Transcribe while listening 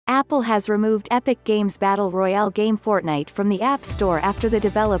Apple has removed Epic Games' battle royale game Fortnite from the App Store after the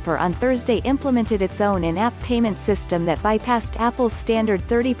developer on Thursday implemented its own in-app payment system that bypassed Apple's standard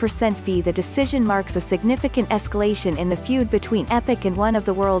 30% fee. The decision marks a significant escalation in the feud between Epic and one of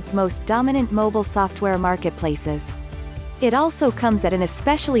the world's most dominant mobile software marketplaces. It also comes at an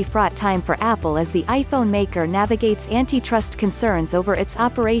especially fraught time for Apple as the iPhone maker navigates antitrust concerns over its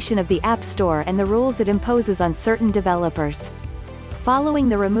operation of the App Store and the rules it imposes on certain developers. Following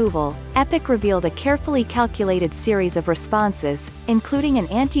the removal, Epic revealed a carefully calculated series of responses, including an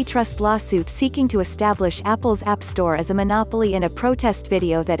antitrust lawsuit seeking to establish Apple's App Store as a monopoly and a protest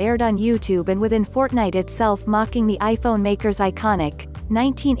video that aired on YouTube and within Fortnite itself mocking the iPhone maker's iconic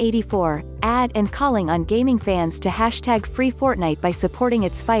 1984 ad and calling on gaming fans to #FreeFortnite by supporting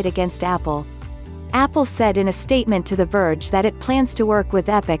its fight against Apple. Apple said in a statement to The Verge that it plans to work with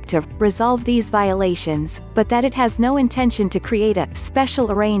Epic to resolve these violations, but that it has no intention to create a special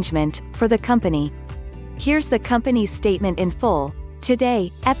arrangement for the company. Here's the company's statement in full.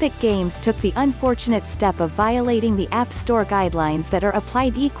 Today, Epic Games took the unfortunate step of violating the App Store guidelines that are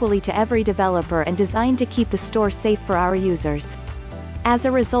applied equally to every developer and designed to keep the store safe for our users. As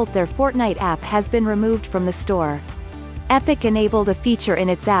a result, their Fortnite app has been removed from the store. Epic enabled a feature in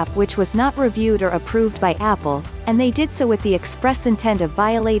its app which was not reviewed or approved by Apple, and they did so with the express intent of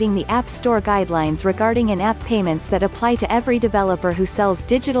violating the App Store guidelines regarding in-app payments that apply to every developer who sells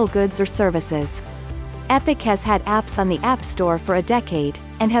digital goods or services. Epic has had apps on the App Store for a decade,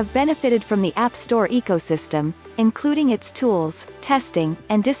 and have benefited from the App Store ecosystem, including its tools, testing,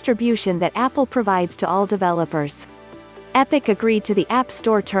 and distribution that Apple provides to all developers. Epic agreed to the App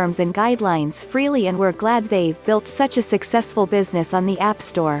Store terms and guidelines freely, and we're glad they've built such a successful business on the App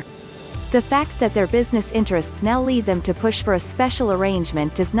Store. The fact that their business interests now lead them to push for a special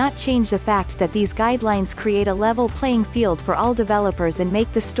arrangement does not change the fact that these guidelines create a level playing field for all developers and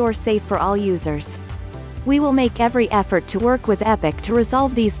make the store safe for all users. We will make every effort to work with Epic to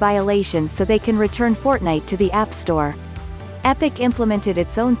resolve these violations so they can return Fortnite to the App Store. Epic implemented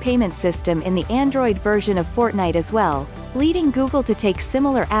its own payment system in the Android version of Fortnite as well, leading Google to take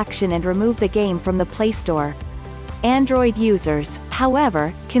similar action and remove the game from the Play Store. Android users,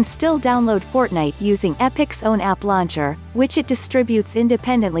 however, can still download Fortnite using Epic's own app launcher, which it distributes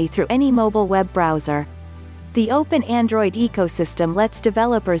independently through any mobile web browser. The open Android ecosystem lets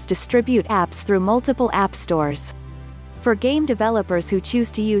developers distribute apps through multiple app stores. For game developers who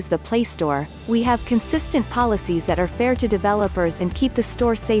choose to use the Play Store, we have consistent policies that are fair to developers and keep the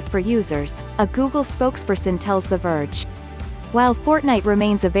store safe for users, a Google spokesperson tells The Verge. While Fortnite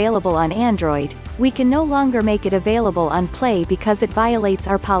remains available on Android, we can no longer make it available on Play because it violates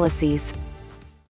our policies.